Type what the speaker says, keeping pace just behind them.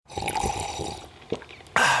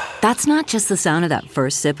That's not just the sound of that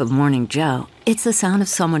first sip of Morning Joe. It's the sound of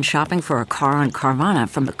someone shopping for a car on Carvana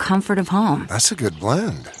from the comfort of home. That's a good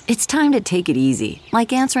blend. It's time to take it easy,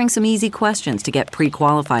 like answering some easy questions to get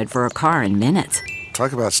pre-qualified for a car in minutes.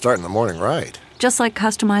 Talk about starting the morning right. Just like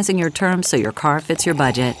customizing your terms so your car fits your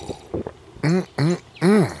budget.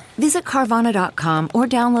 Visit Carvana.com or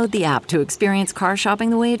download the app to experience car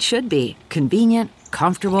shopping the way it should be. Convenient,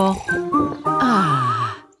 comfortable.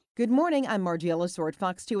 Good morning, I'm Margie Ellisor at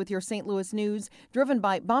Fox 2 with your St. Louis news, driven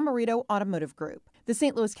by Bomarito Automotive Group. The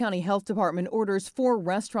St. Louis County Health Department orders 4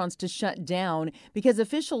 restaurants to shut down because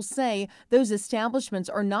officials say those establishments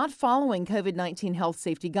are not following COVID-19 health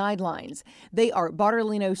safety guidelines. They are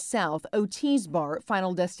Bartolino South, OT's Bar,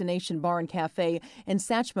 Final Destination Bar and Cafe, and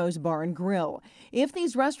Satchmo's Bar and Grill. If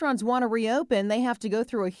these restaurants want to reopen, they have to go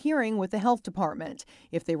through a hearing with the health department.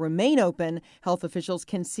 If they remain open, health officials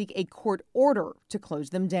can seek a court order to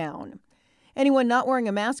close them down. Anyone not wearing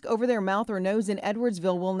a mask over their mouth or nose in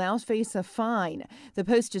Edwardsville will now face a fine. The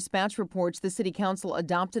Post-Dispatch reports the city council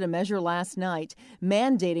adopted a measure last night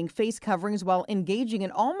mandating face coverings while engaging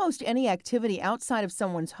in almost any activity outside of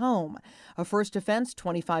someone's home. A first offense,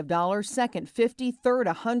 $25, second, $50, third,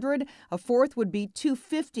 $100. A fourth would be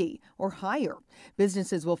 $250 or higher.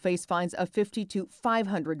 Businesses will face fines of $50 to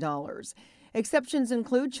 $500. Exceptions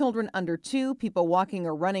include children under 2, people walking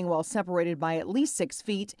or running while separated by at least 6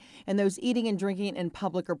 feet, and those eating and drinking in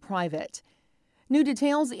public or private. New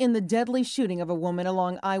details in the deadly shooting of a woman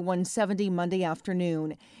along I-170 Monday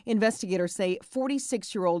afternoon. Investigators say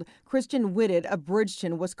 46-year-old Kristen Whitted of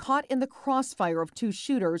Bridgeton was caught in the crossfire of 2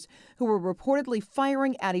 shooters who were reportedly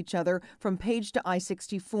firing at each other from Page to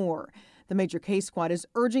I-64. The Major Case Squad is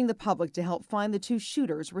urging the public to help find the 2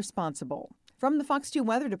 shooters responsible. From the Fox 2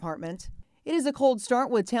 Weather Department. It is a cold start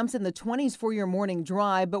with temps in the 20s for your morning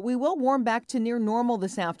drive, but we will warm back to near normal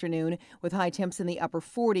this afternoon with high temps in the upper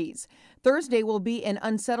 40s. Thursday will be an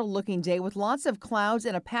unsettled-looking day with lots of clouds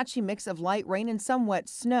and a patchy mix of light rain and some wet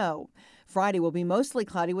snow. Friday will be mostly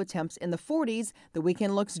cloudy with temps in the 40s. The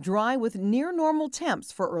weekend looks dry with near normal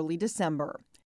temps for early December.